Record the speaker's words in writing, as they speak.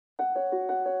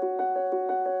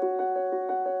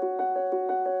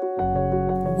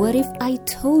What if I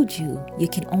told you you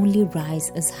can only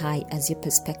rise as high as your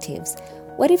perspectives?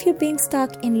 What if your being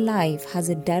stuck in life has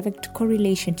a direct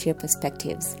correlation to your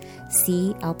perspectives?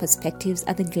 See, our perspectives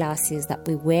are the glasses that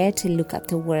we wear to look at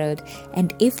the world,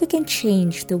 and if we can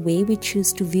change the way we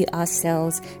choose to view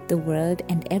ourselves, the world,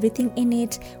 and everything in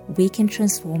it, we can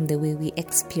transform the way we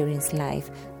experience life.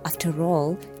 After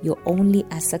all, you're only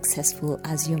as successful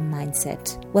as your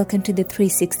mindset. Welcome to the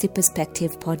 360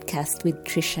 Perspective podcast with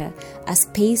Trisha, a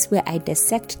space where I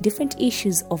dissect different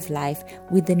issues of life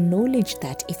with the knowledge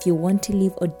that if you want to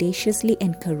live audaciously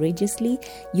and courageously,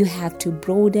 you have to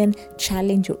broaden,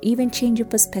 challenge, or even change your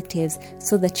perspectives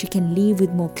so that you can live with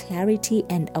more clarity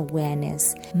and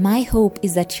awareness. My hope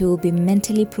is that you will be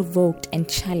mentally provoked and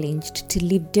challenged to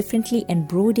live differently and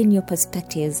broaden your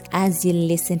perspectives as you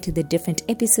listen to the different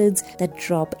episodes that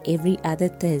drop every other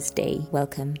Thursday.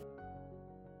 Welcome.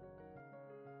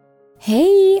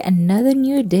 Hey, another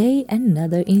new day,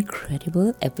 another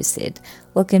incredible episode.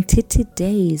 Welcome to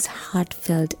today's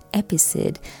heartfelt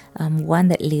episode, one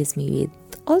that leaves me with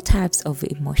all types of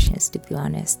emotions, to be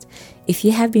honest. If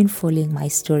you have been following my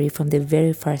story from the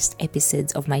very first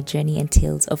episodes of my journey and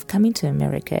tales of coming to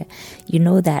America, you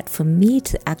know that for me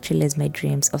to actualize my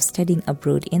dreams of studying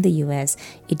abroad in the US,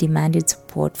 it demanded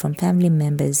support from family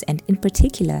members and in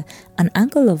particular, an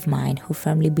uncle of mine who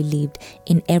firmly believed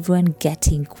in everyone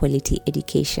getting quality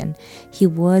education. He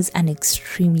was an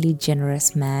extremely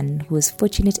generous man who was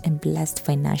fortunate and blessed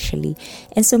financially,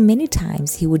 and so many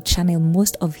times he would channel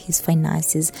most of his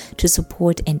finances to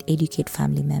support and educate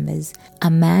family members.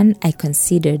 A man I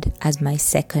considered as my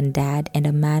second dad and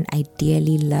a man I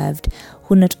dearly loved,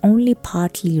 who not only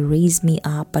partly raised me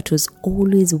up but was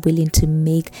always willing to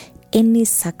make any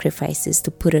sacrifices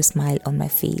to put a smile on my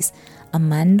face. A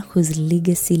man whose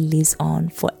legacy lives on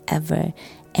forever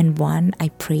and one I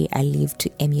pray I live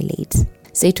to emulate.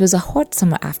 So it was a hot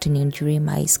summer afternoon during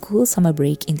my school summer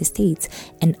break in the States,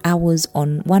 and I was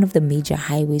on one of the major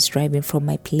highways driving from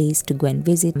my place to go and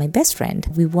visit my best friend.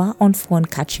 We were on phone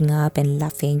catching up and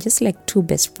laughing, just like two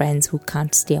best friends who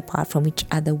can't stay apart from each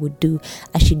other would do,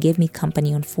 as she gave me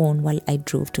company on phone while I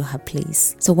drove to her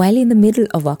place. So while in the middle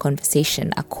of our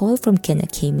conversation, a call from Kenya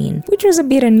came in, which was a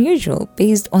bit unusual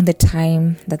based on the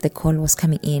time that the call was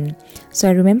coming in. So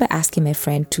I remember asking my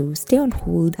friend to stay on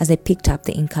hold as I picked up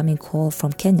the incoming call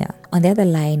from Kenya. On the other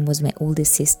line was my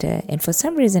oldest sister, and for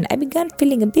some reason I began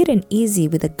feeling a bit uneasy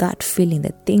with a gut feeling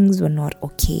that things were not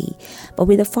okay. But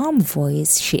with a firm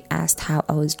voice, she asked how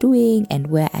I was doing and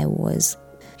where I was.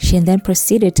 She then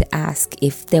proceeded to ask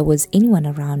if there was anyone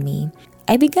around me.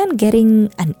 I began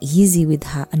getting uneasy with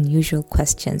her unusual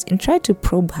questions and tried to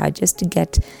probe her just to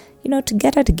get her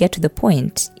to get to the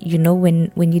point.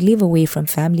 When you live away from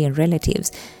family and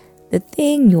relatives, the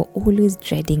thing you're always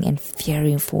dreading and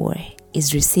fearing for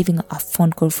is receiving a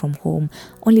phone call from home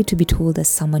only to be told that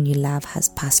someone you love has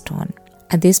passed on.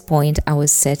 At this point, I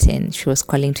was certain she was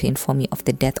calling to inform me of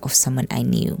the death of someone I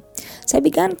knew. So I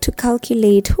began to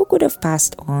calculate who could have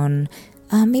passed on.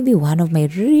 Maybe one of my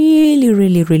really,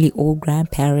 really, really old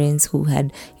grandparents who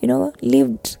had,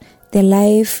 lived their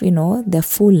life, their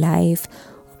full life.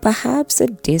 Perhaps a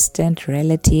distant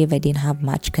relative I didn't have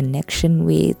much connection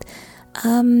with.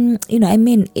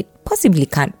 It possibly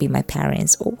can't be my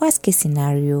parents, or worst case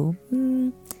scenario,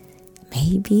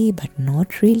 maybe, but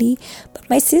not really. But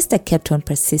my sister kept on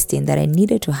persisting that I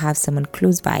needed to have someone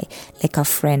close by, like a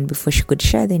friend, before she could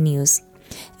share the news.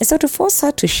 And so to force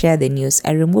her to share the news,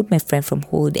 I removed my friend from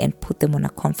hold and put them on a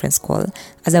conference call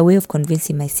as a way of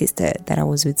convincing my sister that I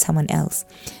was with someone else.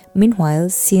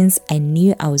 Meanwhile, since I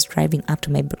knew I was driving up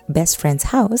to my best friend's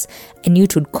house, I knew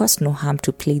it would cost no harm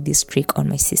to play this trick on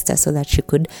my sister so that she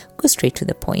could go straight to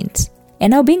the point.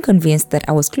 And now, being convinced that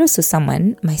I was close to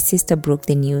someone, my sister broke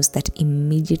the news that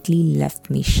immediately left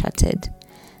me shattered.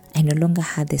 I no longer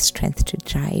had the strength to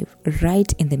drive. Right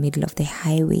in the middle of the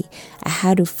highway, I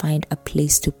had to find a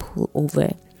place to pull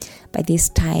over. By this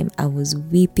time, I was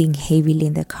weeping heavily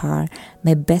in the car.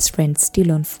 My best friend,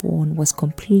 still on phone, was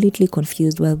completely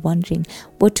confused while wondering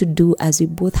what to do, as we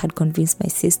both had convinced my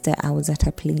sister I was at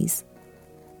her place.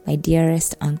 My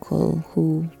dearest uncle,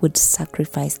 who would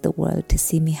sacrifice the world to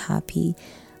see me happy,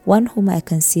 one whom I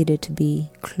considered to be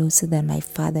closer than my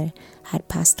father, had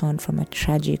passed on from a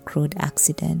tragic road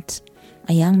accident.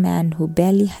 A young man who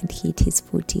barely had hit his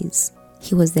 40s.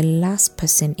 He was the last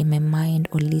person in my mind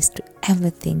or list to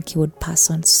ever think he would pass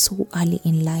on so early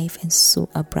in life and so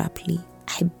abruptly.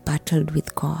 I battled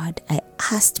with God. I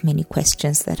asked many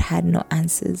questions that had no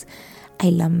answers. I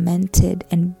lamented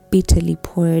and bitterly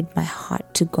poured my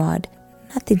heart to God.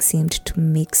 nothing seemed to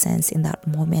make sense in that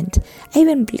moment. I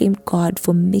even blamed God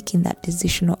for making that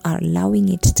decision or allowing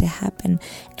it to happen,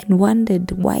 and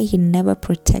wondered why He never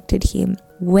protected him.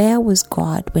 Where was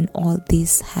God when all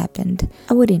this happened?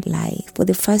 I wouldn't lie, for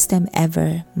the first time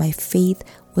ever, my faith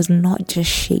was not just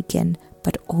shaken,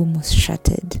 but almost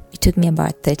shattered. It took me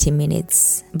about 30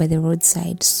 minutes by the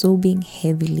roadside, sobbing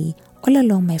heavily. All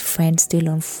along, my friend still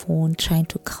on phone, trying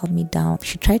to calm me down.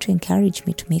 She tried to encourage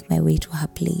me to make my way to her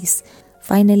place.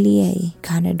 Finally, I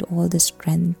garnered all the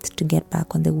strength to get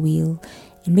back on the wheel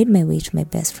and made my way to my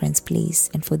best friend's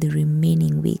place. And for the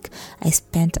remaining week, I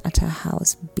spent at her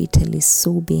house, bitterly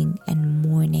sobbing and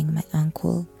mourning my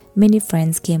uncle. Many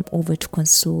friends came over to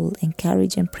console,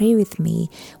 encourage, and pray with me,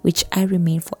 which I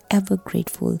remain forever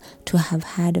grateful to have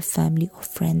had a family of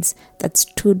friends that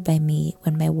stood by me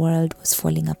when my world was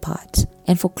falling apart.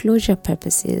 And for closure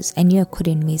purposes, I knew I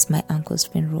couldn't miss my uncle's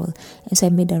funeral, and so I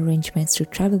made arrangements to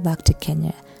travel back to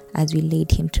Kenya as we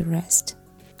laid him to rest.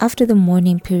 After the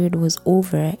mourning period was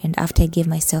over, and after I gave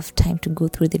myself time to go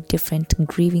through the different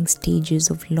grieving stages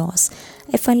of loss,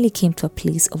 I finally came to a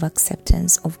place of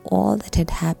acceptance of all that had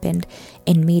happened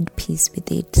and made peace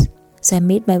with it. So I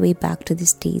made my way back to the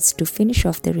States to finish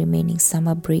off the remaining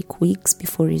summer break weeks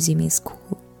before resuming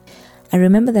school. I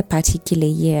remember that particular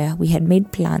year, we had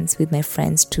made plans with my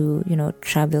friends to,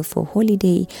 travel for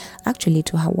holiday, actually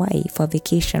to Hawaii for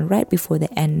vacation right before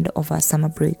the end of our summer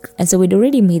break. And so we'd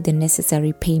already made the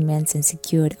necessary payments and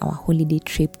secured our holiday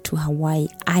trip to Hawaii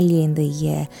earlier in the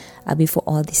year before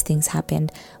all these things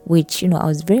happened, which, I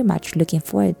was very much looking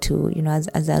forward to,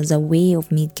 as a way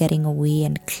of me getting away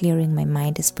and clearing my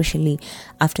mind, especially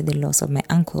after the loss of my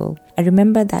uncle. I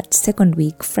remember that second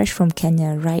week, fresh from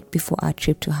Kenya, right before our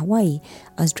trip to Hawaii,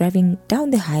 I was driving down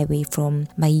the highway from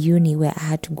my uni where I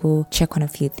had to go check on a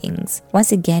few things.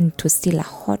 Once again, it was still a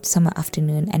hot summer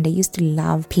afternoon, and I used to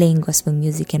love playing gospel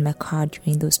music in my car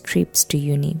during those trips to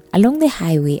uni. Along the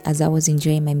highway, as I was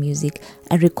enjoying my music,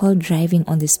 I recall driving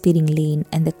on the speeding lane,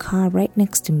 and the car right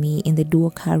next to me in the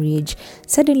dual carriage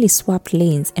suddenly swapped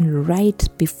lanes, and right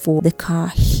before the car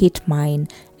hit mine,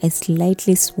 I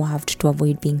slightly swerved to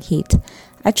avoid being hit.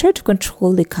 I tried to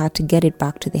control the car to get it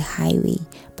back to the highway,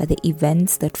 but the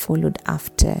events that followed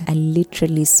after, I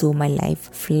literally saw my life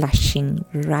flashing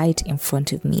right in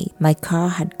front of me. My car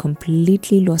had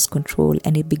completely lost control,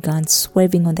 and it began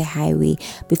swerving on the highway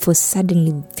before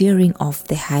suddenly veering off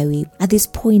the highway. At this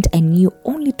point, I knew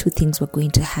only two things were going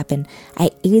to happen.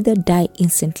 I either die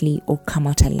instantly or come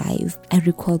out alive. I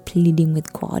recall pleading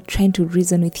with God, trying to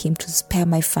reason with Him to spare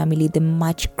my family the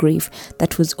much grief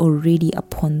that was already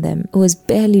upon them. It was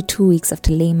barely 2 weeks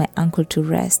after laying my uncle to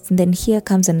rest, and then here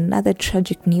comes another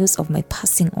tragic news of my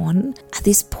passing on. At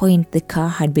this point, the car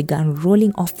had begun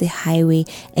rolling off the highway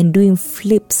and doing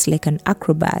flips like an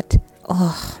acrobat.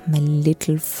 Oh, my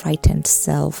little frightened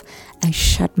self. I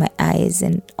shut my eyes,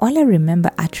 and all I remember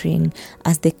uttering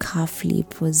as the car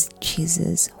flipped was,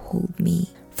 "Jesus, hold me."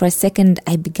 For a second,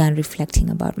 I began reflecting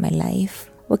about my life.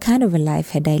 What kind of a life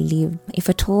had I lived? If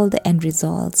at all the end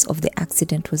results of the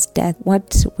accident was death,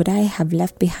 what would I have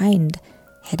left behind?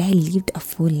 Had I lived a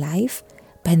full life?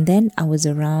 By then, I was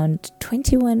around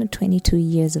 21 or 22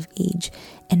 years of age,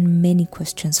 and many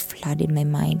questions flooded my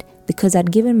mind. Because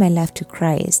I'd given my life to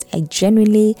Christ, I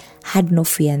genuinely had no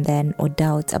fear then or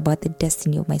doubt about the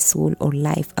destiny of my soul or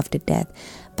life after death.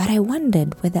 But I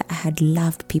wondered whether I had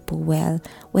loved people well,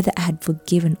 whether I had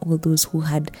forgiven all those who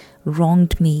had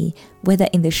wronged me, whether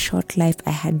in the short life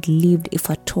I had lived, if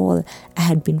at all, I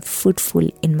had been fruitful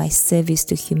in my service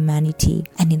to humanity.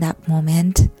 And in that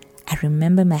moment, I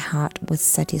remember my heart was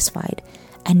satisfied.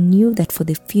 I knew that for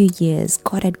the few years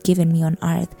God had given me on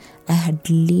earth, I had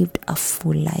lived a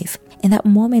full life. In that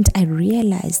moment, I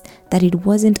realized that it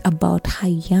wasn't about how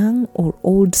young or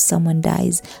old someone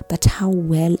dies, but how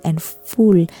well and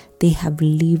full they have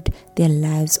lived their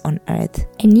lives on earth.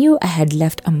 I knew I had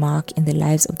left a mark in the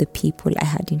lives of the people I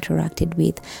had interacted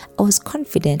with. I was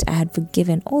confident I had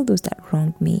forgiven all those that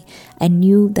wronged me. I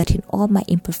knew that in all my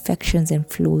imperfections and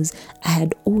flaws, I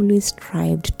had always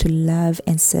strived to love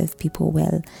and serve people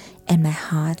well, and my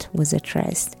heart was at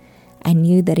rest. I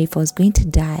knew that if I was going to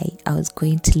die, I was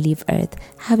going to leave earth,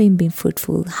 having been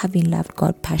fruitful, having loved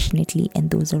God passionately and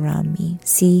those around me.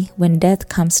 See, when death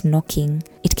comes knocking,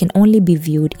 it can only be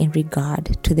viewed in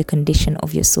regard to the condition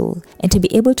of your soul. And to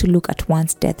be able to look at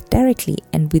one's death directly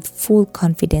and with full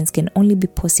confidence can only be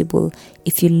possible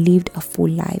if you lived a full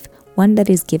life, one that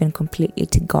is given completely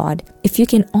to God. If you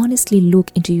can honestly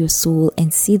look into your soul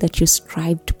and see that you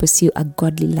strive to pursue a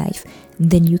godly life,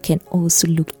 then you can also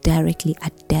look directly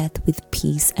at death with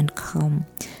peace and calm.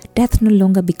 Death no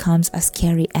longer becomes a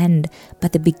scary end,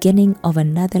 but the beginning of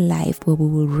another life where we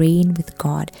will reign with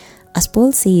God. As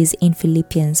Paul says in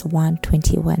Philippians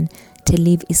 1:21, to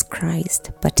live is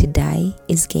Christ, but to die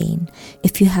is gain.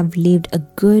 If you have lived a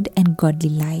good and godly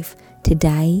life, to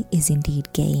die is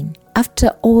indeed gain.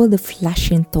 After all the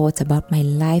flashing thoughts about my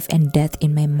life and death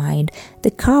in my mind,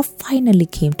 the car finally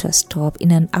came to a stop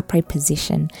in an upright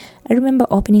position. I remember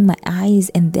opening my eyes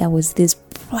and there was this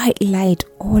bright light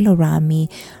all around me.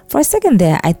 For a second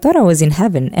there, I thought I was in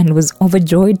heaven and was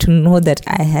overjoyed to know that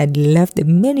I had left the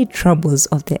many troubles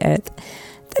of the earth.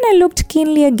 Then I looked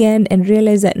keenly again and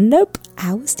realized that nope,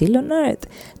 I was still on earth.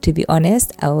 To be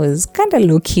honest, I was kind of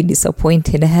low-key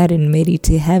disappointed I hadn't made it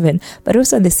to heaven, but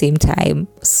also at the same time,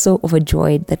 so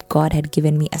overjoyed that God had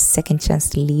given me a second chance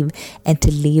to live and to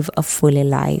live a fuller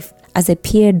life. As I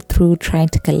peered through trying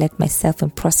to collect myself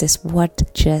and process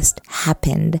what just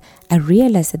happened, I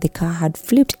realized that the car had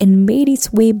flipped and made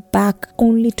its way back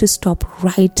only to stop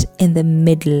right in the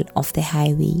middle of the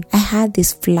highway. I had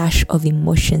this flash of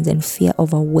emotions and fear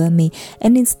overwhelm me,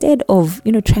 and instead of,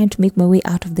 trying to make my way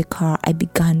out of the car, I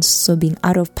began sobbing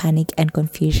out of panic and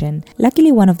confusion.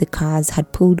 Luckily, one of the cars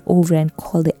had pulled over and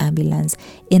called the ambulance.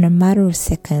 In a matter of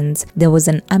seconds, there was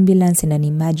an ambulance and an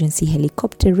emergency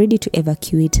helicopter ready to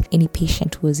evacuate any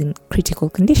patient who was in critical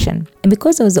condition. And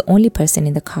because I was the only person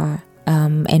in the car,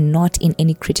 and not in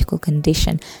any critical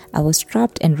condition, I was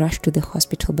strapped and rushed to the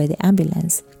hospital by the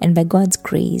ambulance. And by God's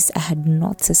grace, I had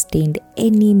not sustained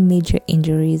any major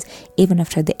injuries, even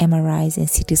after the MRIs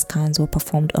and CT scans were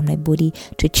performed on my body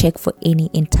to check for any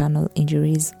internal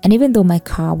injuries. And even though my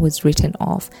car was written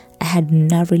off, I had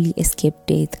narrowly escaped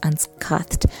death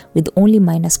unscathed, with only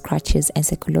minor scratches and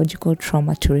psychological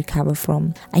trauma to recover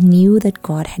from. I knew that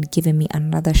God had given me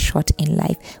another shot in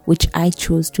life, which I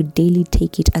chose to daily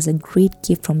take it as a great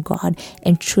gift from God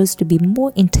and chose to be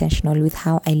more intentional with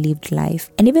how I lived life.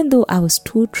 And even though I was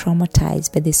too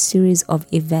traumatized by the series of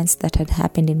events that had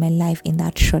happened in my life in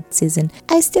that short season,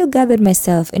 I still gathered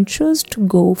myself and chose to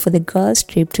go for the girls'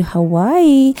 trip to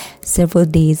Hawaii several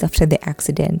days after the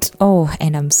accident. Oh,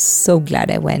 and I'm so glad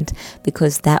I went,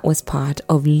 because that was part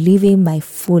of living my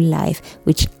full life,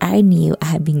 which I knew I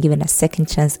had been given a second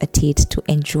chance at it to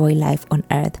enjoy life on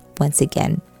earth once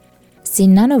again. See,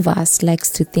 none of us likes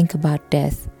to think about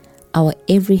death. Our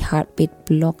every heartbeat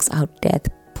blocks out death,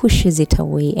 pushes it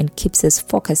away, and keeps us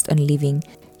focused on living.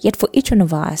 Yet for each one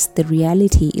of us, the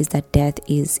reality is that death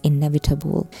is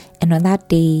inevitable. And on that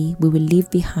day, we will leave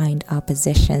behind our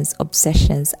possessions,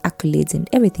 obsessions, accolades, and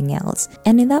everything else.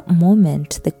 And in that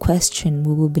moment, the question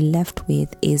we will be left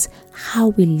with is how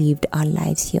we lived our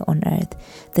lives here on earth,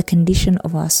 the condition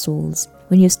of our souls.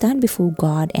 When you stand before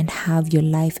God and have your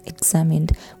life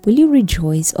examined, will you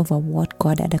rejoice over what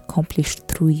God had accomplished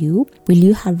through you? Will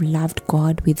you have loved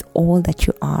God with all that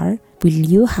you are? Will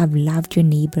you have loved your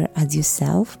neighbor as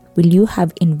yourself? Will you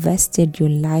have invested your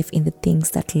life in the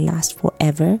things that last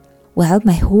forever? Well,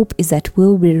 my hope is that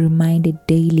we'll be reminded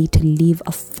daily to live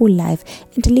a full life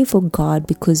and to live for God,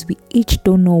 because we each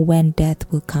don't know when death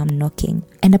will come knocking.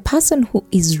 And a person who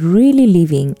is really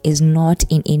living is not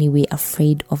in any way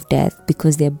afraid of death,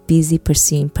 because they're busy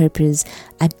pursuing purpose,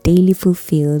 are daily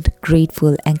fulfilled,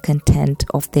 grateful, and content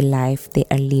of the life they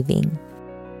are living.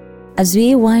 As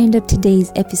we wind up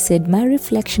today's episode, my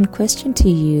reflection question to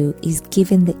you is,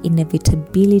 given the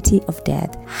inevitability of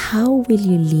death, how will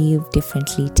you live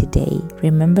differently today?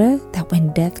 Remember that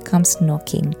when death comes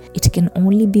knocking, it can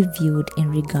only be viewed in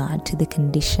regard to the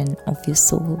condition of your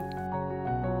soul.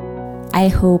 I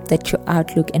hope that your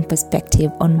outlook and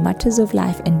perspective on matters of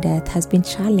life and death has been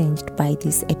challenged by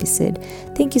this episode.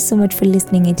 Thank you so much for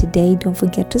listening in today. Don't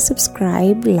forget to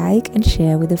subscribe, like, and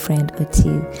share with a friend or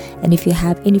two. And if you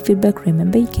have any feedback,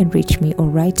 remember you can reach me or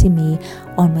write to me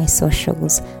on my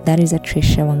socials. That is at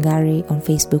Trisha Wangari on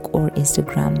Facebook or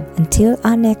Instagram. Until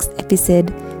our next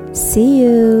episode, see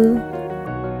you.